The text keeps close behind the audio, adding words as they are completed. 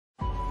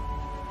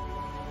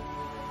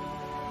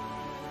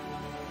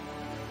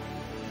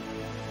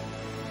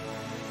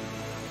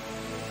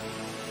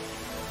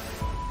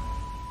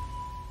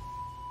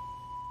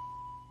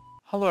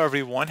Hello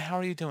everyone, how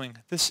are you doing?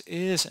 This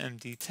is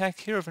MD Tech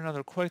here with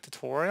another quick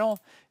tutorial.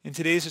 In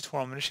today's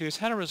tutorial, I'm going to show you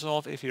how to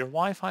resolve if your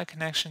Wi-Fi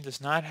connection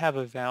does not have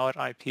a valid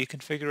IP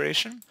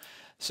configuration.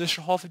 So this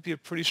should hopefully be a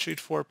pretty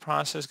straightforward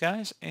process,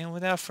 guys. And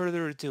without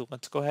further ado,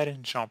 let's go ahead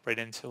and jump right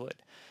into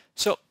it.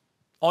 So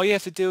all you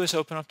have to do is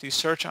open up the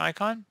search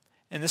icon.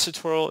 And this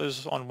tutorial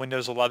is on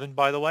Windows 11,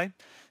 by the way.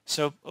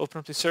 So open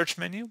up the search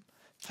menu,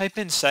 type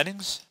in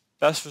settings.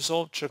 Best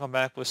result should come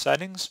back with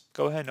settings.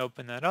 Go ahead and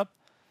open that up.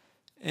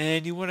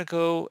 And you want to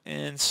go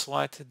and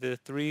select the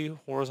three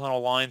horizontal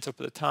lines up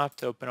at the top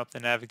to open up the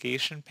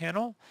navigation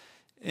panel.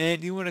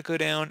 And you want to go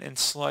down and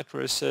select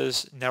where it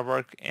says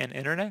Network and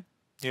Internet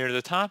near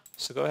the top.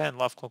 So go ahead and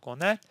left click on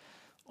that.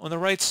 On the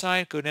right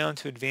side, go down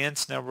to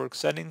Advanced Network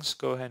Settings.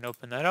 Go ahead and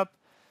open that up.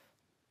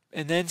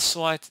 And then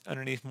select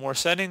underneath More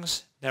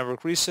Settings,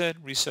 Network Reset.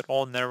 Reset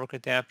all network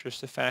adapters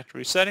to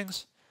factory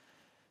settings.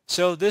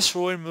 So this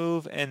will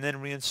remove and then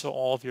reinstall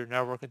all of your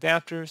network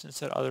adapters and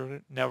set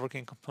other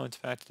networking components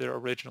back to their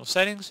original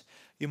settings.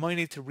 You might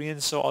need to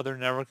reinstall other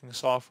networking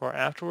software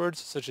afterwards,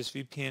 such as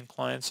VPN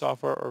client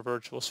software or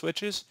virtual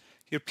switches.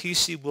 Your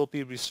PC will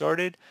be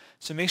restarted,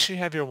 so make sure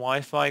you have your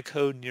Wi-Fi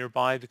code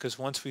nearby because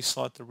once we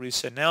select the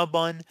Reset Now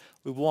button,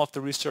 we will have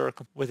to restart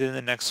within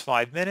the next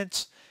 5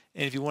 minutes.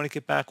 And if you want to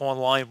get back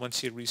online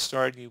once you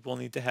restart, you will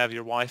need to have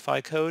your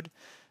Wi-Fi code.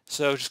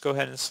 So just go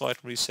ahead and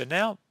select Reset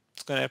Now.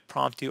 It's going to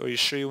prompt you, are you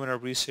sure you want to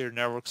reset your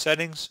network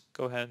settings?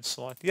 Go ahead and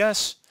select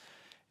yes.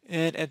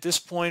 And at this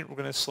point, we're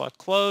going to select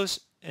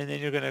close, and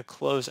then you're going to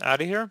close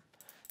out of here.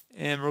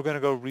 And we're going to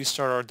go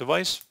restart our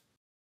device.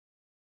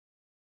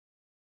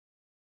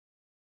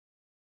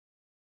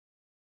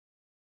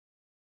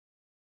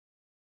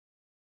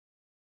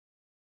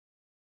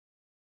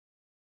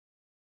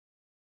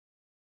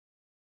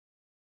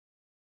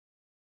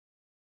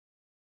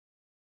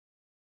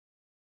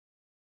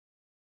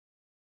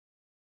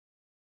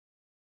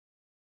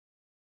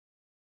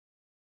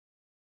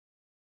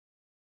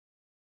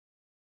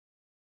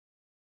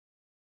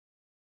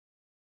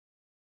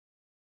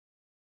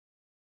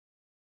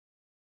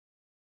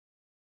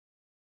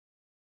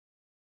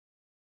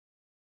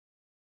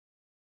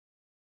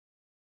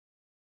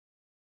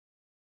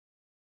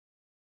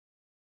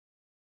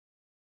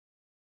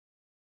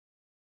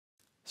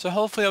 So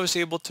hopefully I was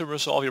able to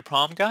resolve your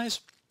problem,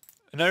 guys.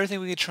 Another thing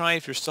we could try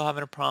if you're still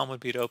having a problem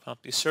would be to open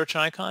up the search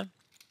icon.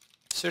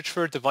 Search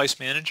for Device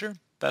Manager.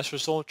 Best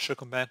result should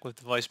come back with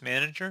Device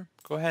Manager.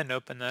 Go ahead and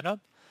open that up.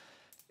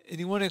 And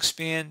you want to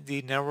expand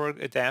the network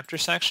adapter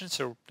section,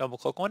 so double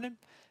click on it.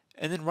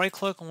 And then right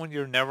click on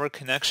your network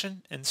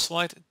connection and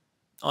select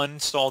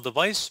Uninstall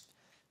Device.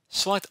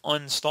 Select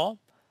Uninstall.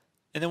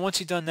 And then once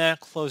you've done that,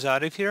 close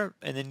out of here,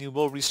 and then you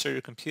will restart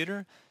your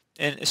computer.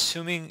 And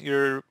assuming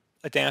your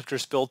adapter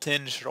is built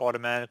in, it should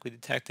automatically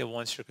detect it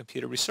once your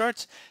computer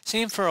restarts.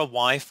 Same for a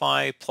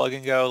Wi-Fi plug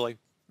and go, like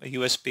a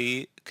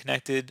USB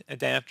connected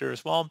adapter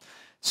as well.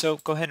 So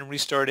go ahead and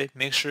restart it.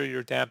 Make sure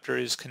your adapter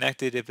is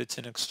connected if it's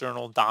an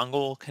external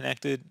dongle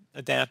connected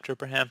adapter,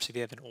 perhaps if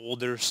you have an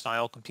older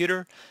style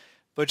computer.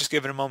 But just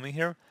give it a moment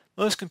here.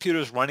 Most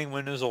computers running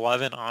Windows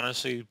 11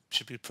 honestly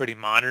should be pretty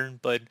modern,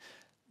 but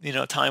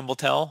time will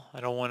tell. I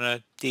don't want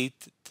to date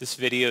this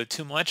video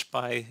too much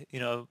by,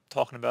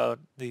 talking about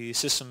the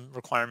system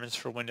requirements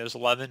for Windows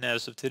 11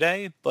 as of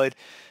today, but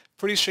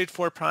pretty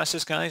straightforward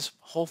process, guys.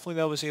 Hopefully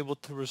that was able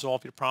to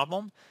resolve your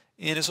problem.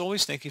 And as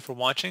always, thank you for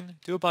watching.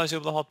 Do hope I was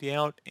able to help you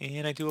out,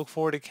 and I do look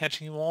forward to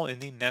catching you all in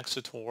the next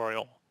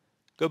tutorial.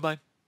 Goodbye.